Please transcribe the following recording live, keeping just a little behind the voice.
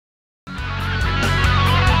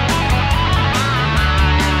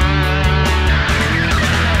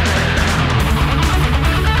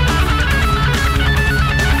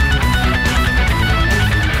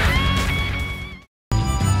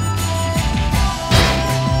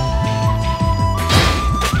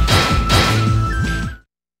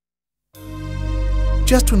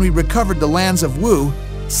Just when we recovered the lands of Wu,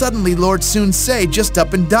 suddenly Lord Sun Ce just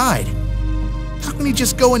up and died. How can he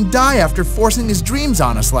just go and die after forcing his dreams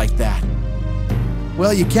on us like that?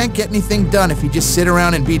 Well, you can't get anything done if you just sit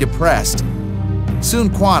around and be depressed. Sun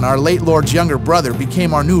Quan, our late lord's younger brother,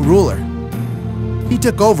 became our new ruler. He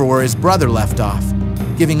took over where his brother left off,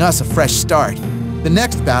 giving us a fresh start. The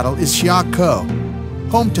next battle is Xia Kou,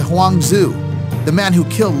 home to Huang Zhu, the man who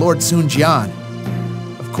killed Lord Sun Jian.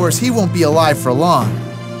 Of course, he won't be alive for long.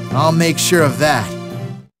 I'll make sure of that.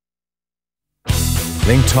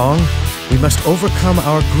 Ling Tong, we must overcome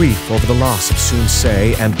our grief over the loss of Sun Ce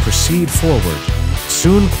and proceed forward.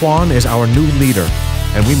 Sun Quan is our new leader,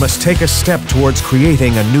 and we must take a step towards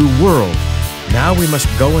creating a new world. Now we must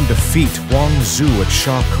go and defeat Huang Zhu at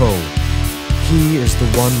Xia Kou. He is the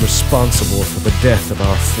one responsible for the death of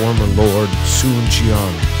our former lord, Sun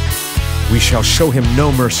Jian. We shall show him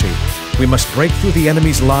no mercy. We must break through the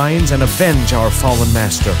enemy's lines and avenge our fallen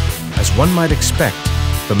master. As one might expect,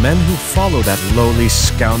 the men who follow that lowly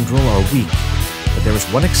scoundrel are weak. But there is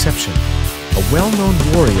one exception, a well-known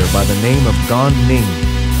warrior by the name of Gan Ning.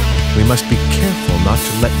 We must be careful not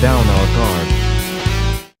to let down our guard.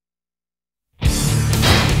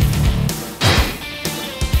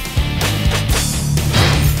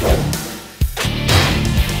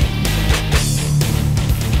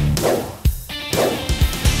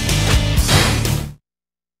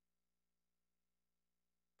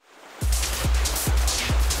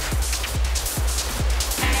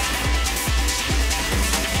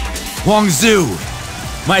 Huang Zhu,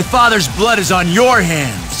 my father's blood is on your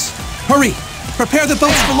hands. Hurry! Prepare the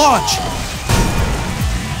boats for launch!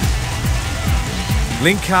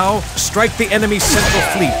 Ling Kou, strike the enemy's central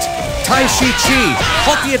fleet. Tai Shi Chi,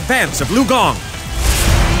 halt the advance of Lu Gong.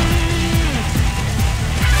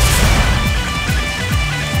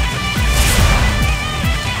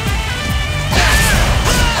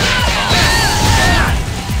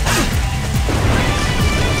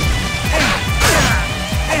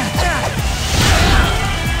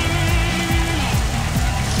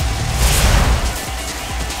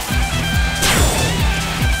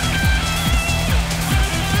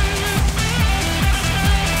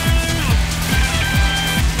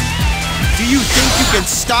 Do you think you can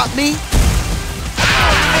stop me?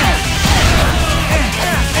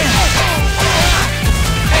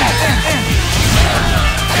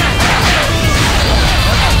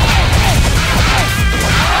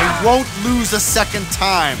 I won't lose a second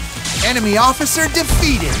time. Enemy officer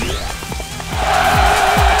defeated.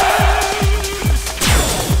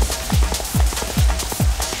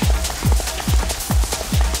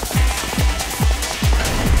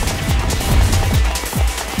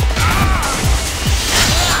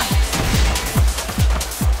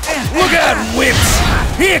 Look out, whips!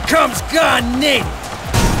 Here comes Gan Ning!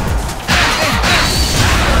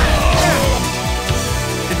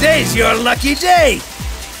 Today's your lucky day!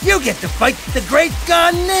 You get to fight the great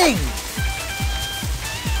Gan Ning!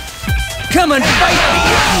 Come and fight me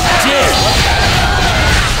if you dare!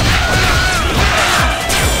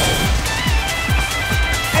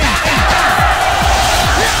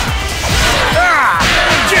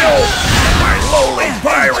 Kill my lowly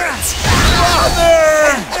pirates! Father!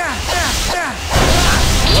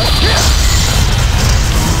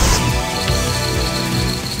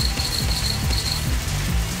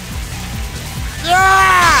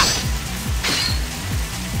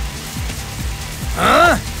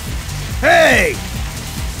 Huh? Hey!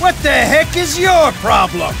 What the heck is your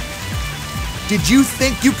problem? Did you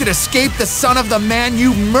think you could escape the son of the man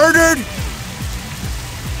you murdered?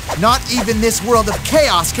 Not even this world of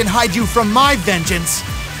chaos can hide you from my vengeance.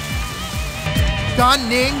 Gan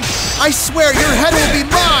Ning, I swear your head will be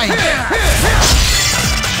mine!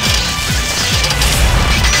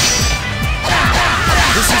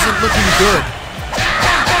 This isn't looking good.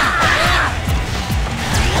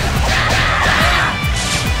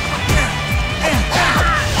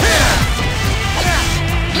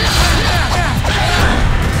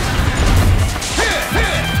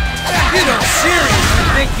 You don't seriously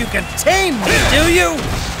think you can tame me, do you?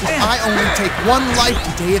 If I only take one life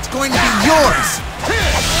today, it's going to be yours!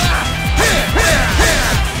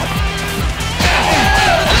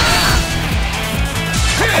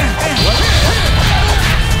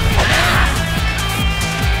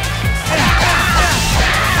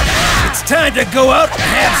 It's time to go out and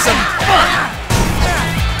have some fun!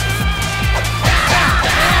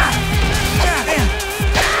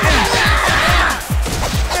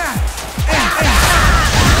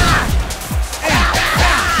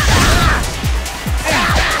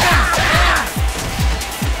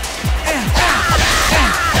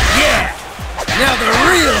 Yeah! Now the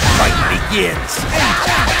real fight begins!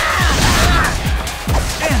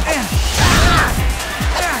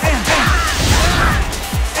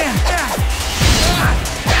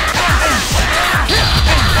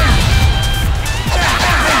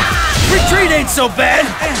 ain't so bad.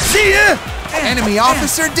 See ya! Enemy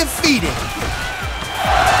officer defeated.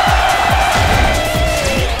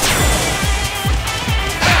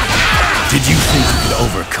 Did you think you could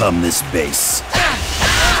overcome this base?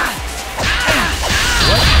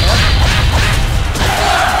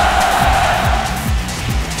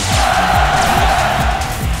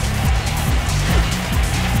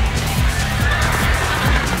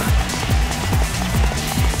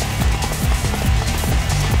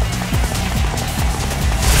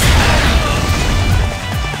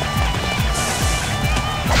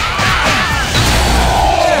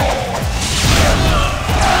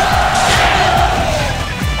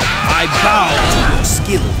 I bow to your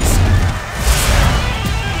skills.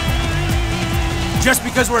 Just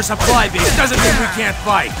because we're a supply base doesn't mean we can't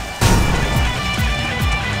fight.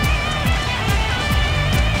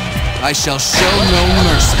 I shall show no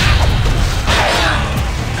mercy.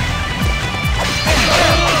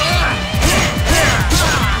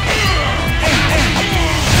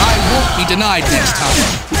 I won't be denied next time.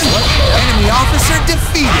 Enemy officer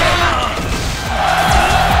defeated.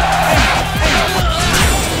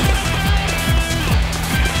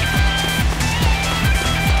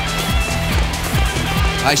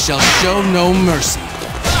 I shall show no mercy.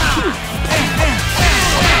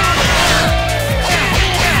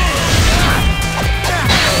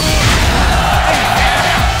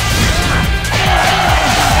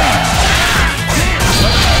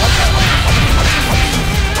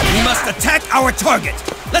 We must attack our target.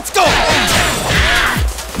 Let's go!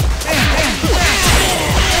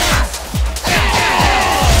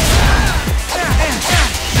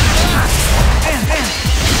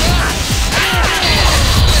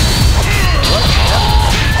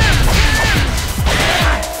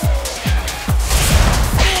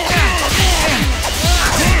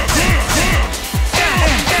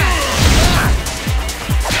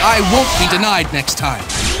 I won't be denied next time.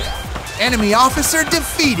 Enemy officer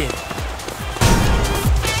defeated.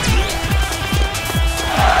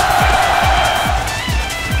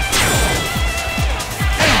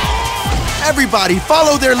 Everybody,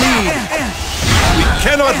 follow their lead! We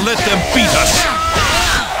cannot let them beat us!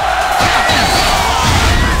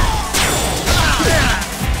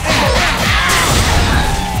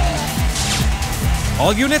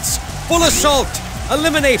 All units, full assault!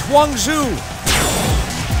 Eliminate Huang Zhu!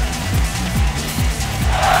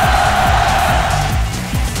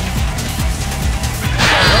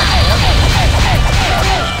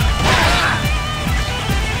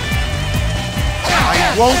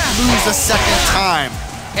 Won't lose a second time.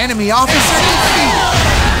 Enemy officer defeated.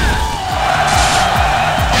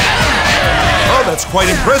 Oh, that's quite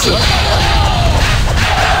impressive.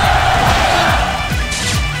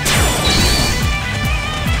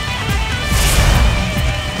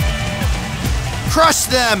 Crush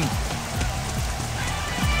them!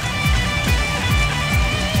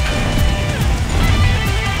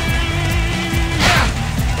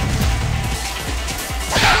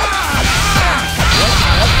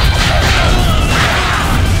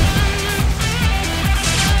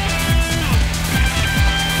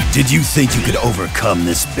 Did you think you could overcome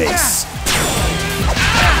this base?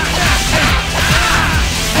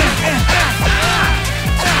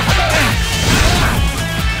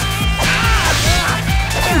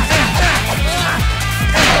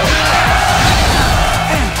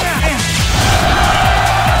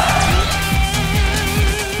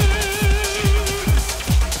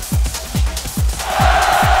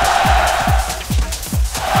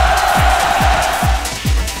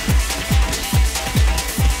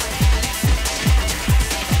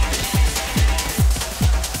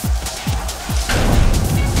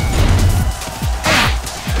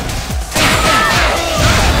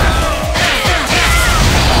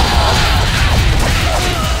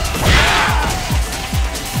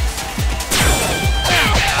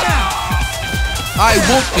 I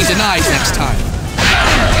won't be denied next time.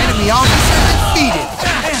 Enemy officer defeated.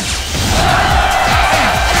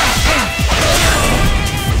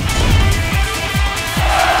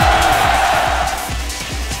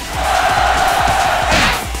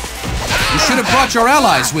 You should have brought your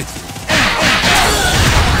allies with you.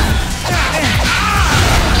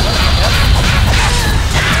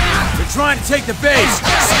 They're trying to take the base.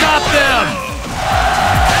 Stop them!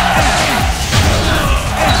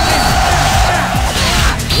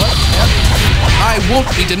 I won't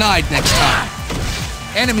be denied next time.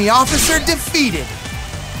 Enemy officer defeated.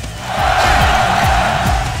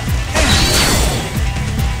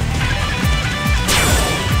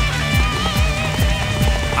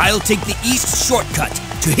 I'll take the east shortcut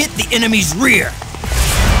to hit the enemy's rear.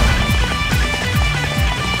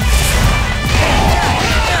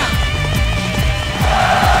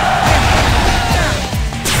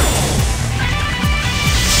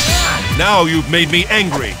 Now you've made me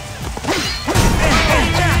angry.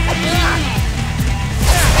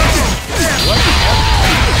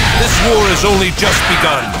 This war has only just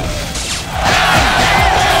begun.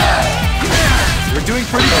 You're doing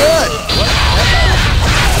pretty good.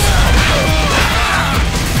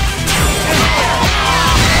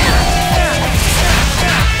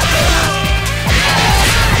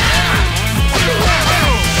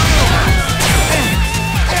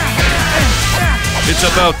 It's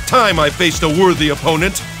about time I faced a worthy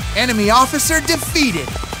opponent. Enemy officer defeated.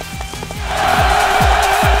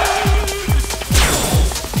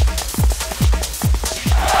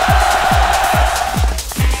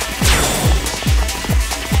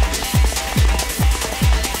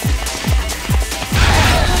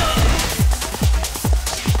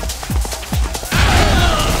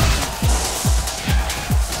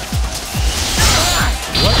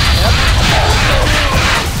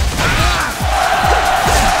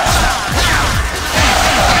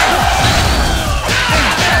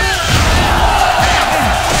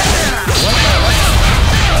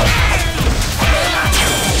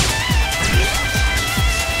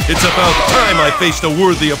 It's about time I faced a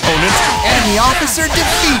worthy opponent. Enemy officer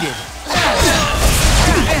defeated.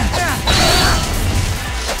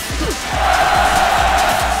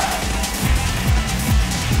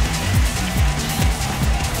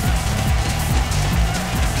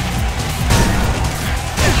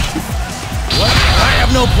 I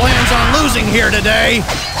have no plans on losing here today.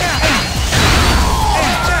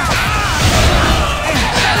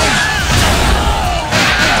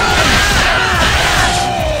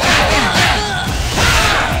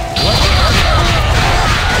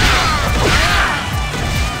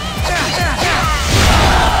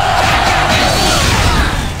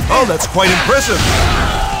 Oh, that's quite impressive.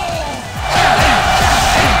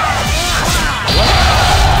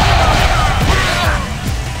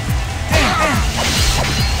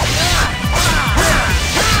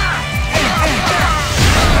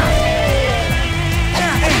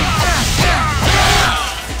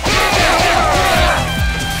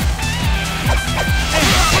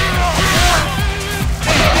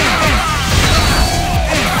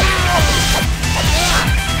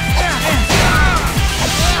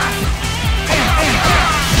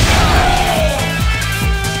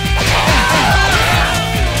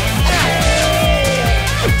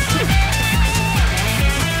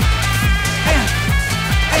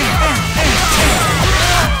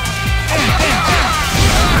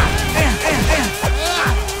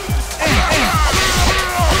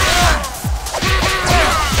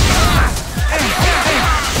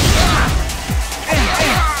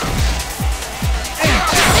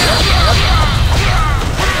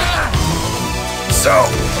 So,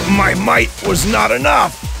 my might was not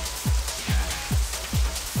enough.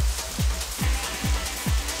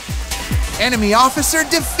 Enemy officer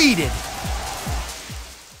defeated.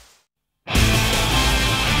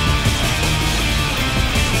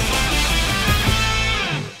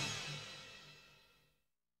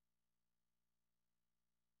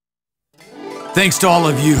 Thanks to all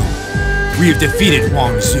of you, we have defeated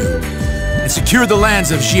Musou and secured the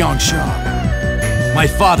lands of Xiangsha. My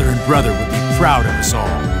father and brother would be proud of us all.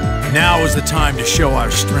 Now is the time to show our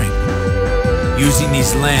strength. Using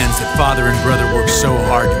these lands that father and brother worked so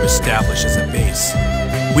hard to establish as a base,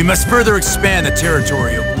 we must further expand the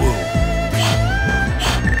territory of Wu.